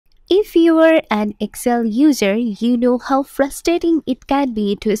If you are an Excel user, you know how frustrating it can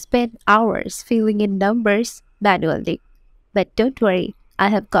be to spend hours filling in numbers manually. But don't worry, I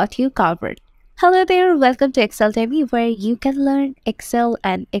have got you covered. Hello there, welcome to Excel Time, where you can learn Excel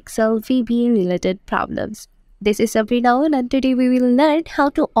and Excel VBA related problems. This is Sabrina, and today we will learn how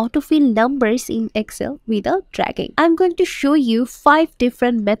to autofill numbers in Excel without dragging. I'm going to show you 5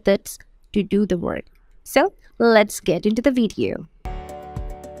 different methods to do the work. So let's get into the video.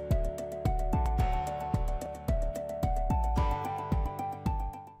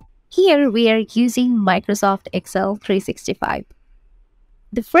 Here we are using Microsoft Excel 365.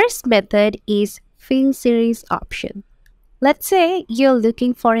 The first method is fill series option. Let's say you're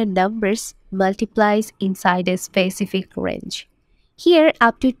looking for a numbers multiplies inside a specific range. Here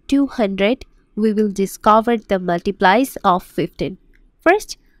up to 200, we will discover the multiplies of 15.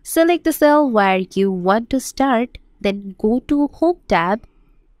 First, select the cell where you want to start, then go to Home tab,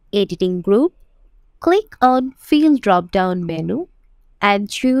 Editing Group, click on Fill drop-down menu, and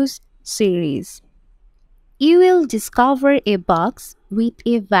choose Series. You will discover a box with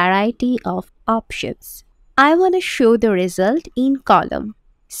a variety of options. I want to show the result in column,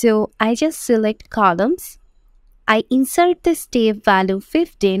 so I just select columns. I insert the step value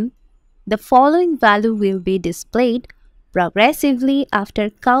 15. The following value will be displayed progressively after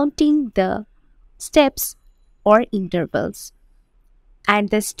counting the steps or intervals. And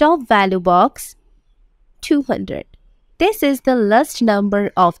the stop value box 200. This is the last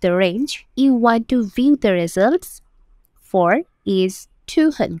number of the range you want to view the results for is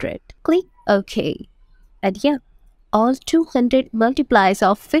 200. Click OK. And yeah, all 200 multiplies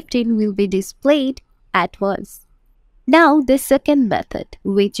of 15 will be displayed at once. Now the second method,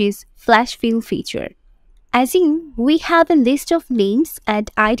 which is flash fill feature. Assume we have a list of names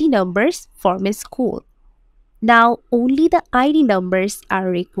and ID numbers from a school. Now only the ID numbers are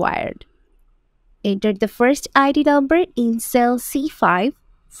required. Enter the first ID number in cell C5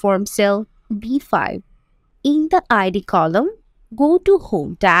 from cell B5. In the ID column, go to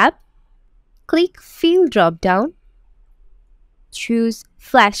Home tab, click Fill drop-down, choose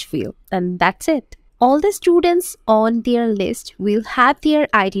Flash Fill, and that's it. All the students on their list will have their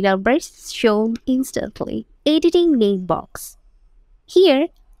ID numbers shown instantly. Editing name box. Here,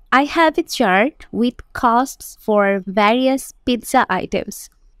 I have a chart with costs for various pizza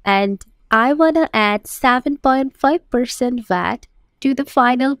items, and I want to add 7.5% VAT to the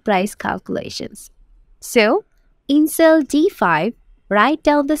final price calculations. So, in cell D5, write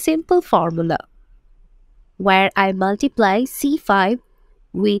down the simple formula where I multiply C5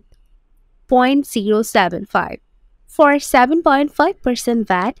 with 0.075. For 7.5%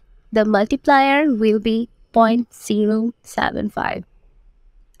 VAT, the multiplier will be 0.075.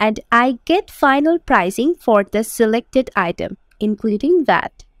 And I get final pricing for the selected item, including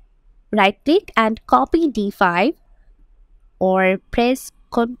VAT. Right-click and copy D5 or press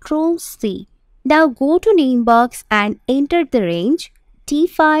Ctrl C. Now go to name box and enter the range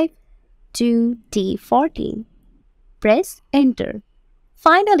D5 to D14. Press Enter.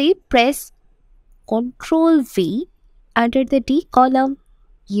 Finally, press Ctrl V. Under the D column,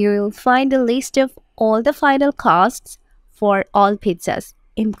 you will find a list of all the final costs for all pizzas,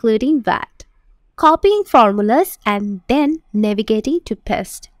 including VAT. Copying formulas and then navigating to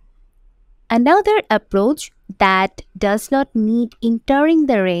paste. Another approach that does not need entering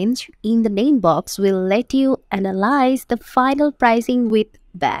the range in the name box will let you analyze the final pricing with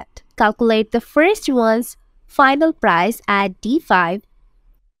VAT. Calculate the first one's final price at D5,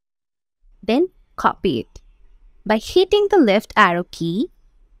 then copy it. By hitting the left arrow key,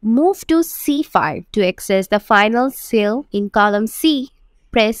 move to C5 to access the final cell in column C.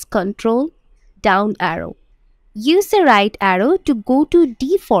 Press Ctrl down arrow. Use the right arrow to go to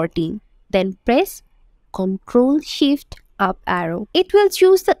D14. Then press Ctrl Shift up arrow. It will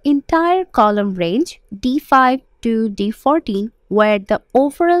choose the entire column range D5 to D14 where the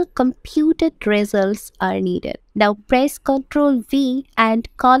overall computed results are needed. Now press Ctrl V and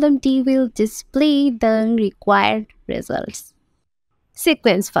column D will display the required results.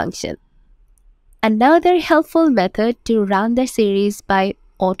 Sequence function. Another helpful method to run the series by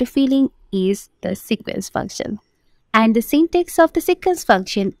autofilling is the sequence function. And the syntax of the sequence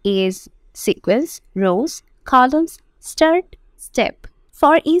function is sequence, rows, columns, start, step.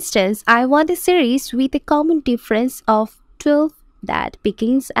 For instance, I want a series with a common difference of 12 that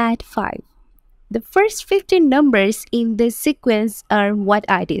begins at 5. The first 15 numbers in this sequence are what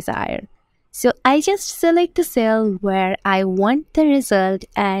I desire. So I just select the cell where I want the result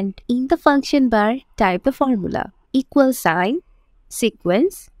and in the function bar type the formula. Equal sign,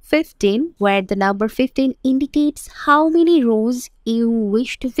 sequence, 15, where the number 15 indicates how many rows you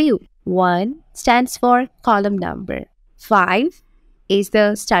wish to view. 1 stands for column number. 5 is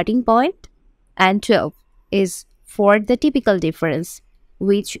the starting point, and 12 is for the typical difference,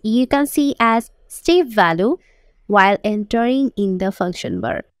 which you can see as step value while entering in the function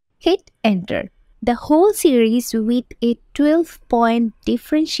bar. Hit enter. The whole series with a 12-point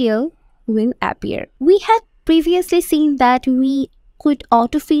differential will appear. We had previously seen that we could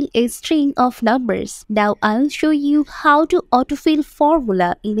autofill a string of numbers. Now I'll show you how to autofill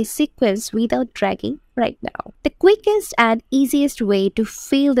formula in a sequence without dragging right now. The quickest and easiest way to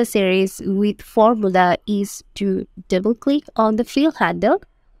fill the series with formula is to double-click on the fill handle.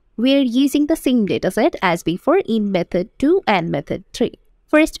 We're using the same dataset as before in method 2 and method 3.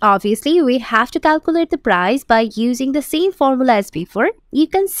 First, obviously, we have to calculate the price by using the same formula as before. You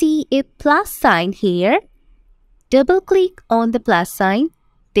can see a plus sign here. Double-click on the plus sign.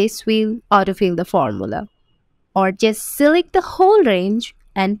 This will autofill the formula. Or just select the whole range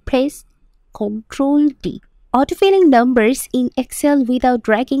and press Ctrl D. Autofilling numbers in Excel without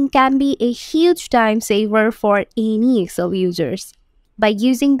dragging can be a huge time saver for any Excel users. By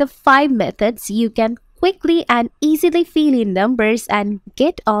using the 5 methods, you can quickly and easily fill in numbers and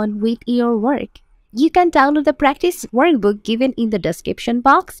get on with your work. You can download the practice workbook given in the description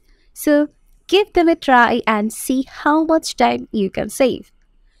box. So give them a try and see how much time you can save.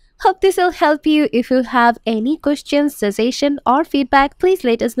 Hope this will help you. If you have any questions, suggestion or feedback, please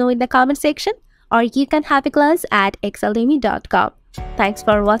let us know in the comment section, or you can have a glance at exceldemy.com. Thanks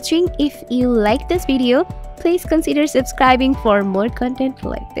for watching. If you like this video, please consider subscribing for more content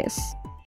like this.